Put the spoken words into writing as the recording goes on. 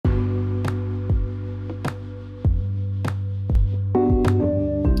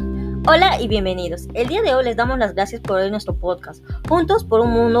Hola y bienvenidos. El día de hoy les damos las gracias por oír nuestro podcast, Juntos por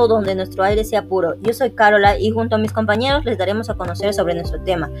un mundo donde nuestro aire sea puro. Yo soy Carola y junto a mis compañeros les daremos a conocer sobre nuestro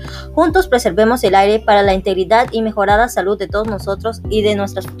tema. Juntos preservemos el aire para la integridad y mejorada salud de todos nosotros y de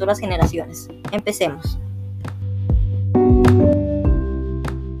nuestras futuras generaciones. Empecemos.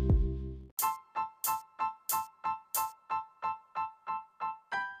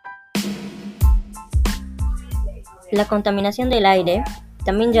 La contaminación del aire,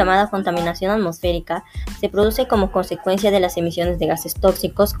 también llamada contaminación atmosférica, se produce como consecuencia de las emisiones de gases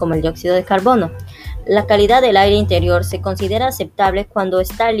tóxicos como el dióxido de carbono. La calidad del aire interior se considera aceptable cuando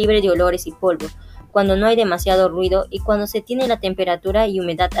está libre de olores y polvo, cuando no hay demasiado ruido y cuando se tiene la temperatura y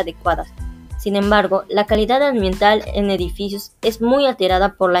humedad adecuadas. Sin embargo, la calidad ambiental en edificios es muy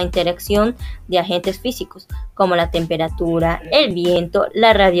alterada por la interacción de agentes físicos, como la temperatura, el viento,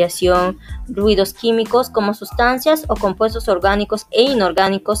 la radiación, ruidos químicos como sustancias o compuestos orgánicos e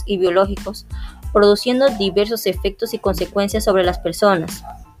inorgánicos y biológicos, produciendo diversos efectos y consecuencias sobre las personas.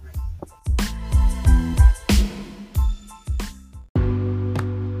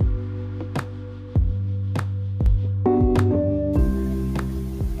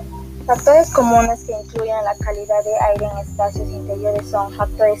 Factores comunes que influyen en la calidad de aire en espacios interiores son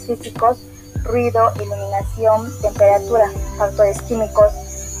factores físicos, ruido, iluminación, temperatura, factores químicos,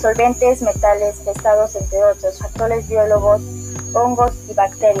 solventes, metales pesados, entre otros, factores biólogos, hongos y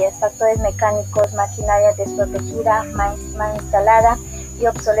bacterias, factores mecánicos, maquinaria desprotegida, mal instalada y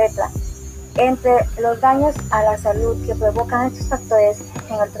obsoleta. Entre los daños a la salud que provocan estos factores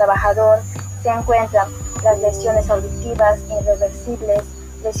en el trabajador se encuentran las lesiones auditivas irreversibles,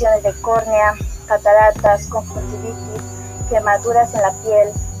 lesiones de córnea, cataratas, conjuntivitis, quemaduras en la piel,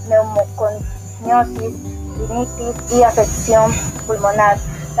 neumoconiosis, rinitis y afección pulmonar,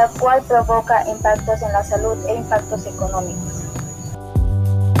 la cual provoca impactos en la salud e impactos económicos.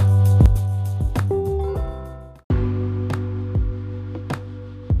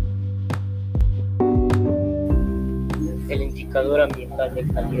 El indicador ambiental de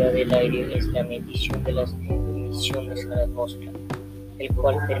calidad del aire es la medición de las emisiones a la atmósfera, el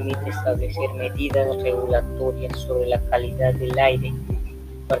cual permite establecer medidas regulatorias sobre la calidad del aire.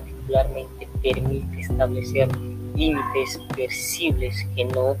 Particularmente permite establecer límites percibles que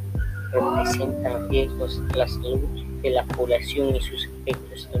no representan riesgos a la salud de la población y sus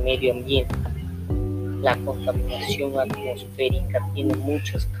efectos al medio ambiente. La contaminación atmosférica tiene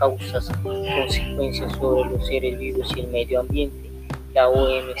muchas causas y consecuencias sobre los seres vivos y el medio ambiente. La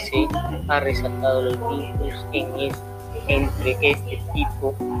OMC ha resaltado los vínculos entre este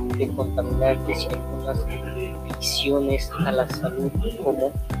tipo de contaminantes y algunas visiones a la salud,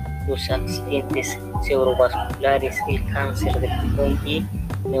 como los accidentes cerebrovasculares, el cáncer de pulmón y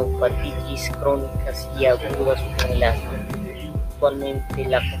neumatitis crónicas y agudas como el asma. Actualmente,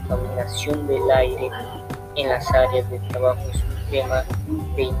 la contaminación del aire en las áreas de trabajo es un tema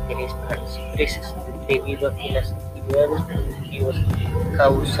de interés para las empresas, debido a que las actividades productivas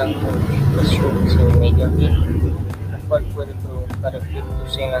causan modificaciones en el medio ambiente, lo cual puede provocar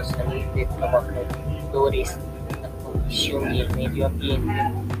efectos en la salud de trabajadores, la condición y el medio ambiente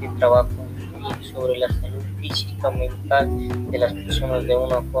de trabajo, y sobre la salud física o mental de las personas de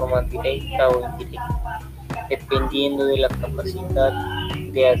una forma directa o indirecta, dependiendo de la capacidad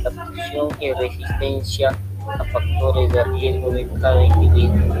de adaptación y resistencia a factores de riesgo de cada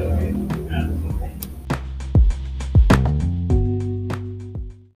individuo.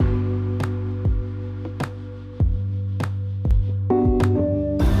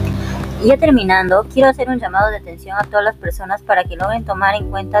 Ya terminando, quiero hacer un llamado de atención a todas las personas para que logren tomar en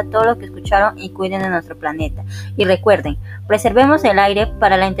cuenta todo lo que escucharon y cuiden de nuestro planeta. Y recuerden, preservemos el aire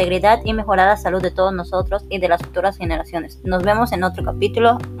para la integridad y mejorada salud de todos nosotros y de las futuras generaciones. Nos vemos en otro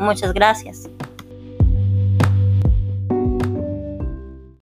capítulo. Muchas gracias.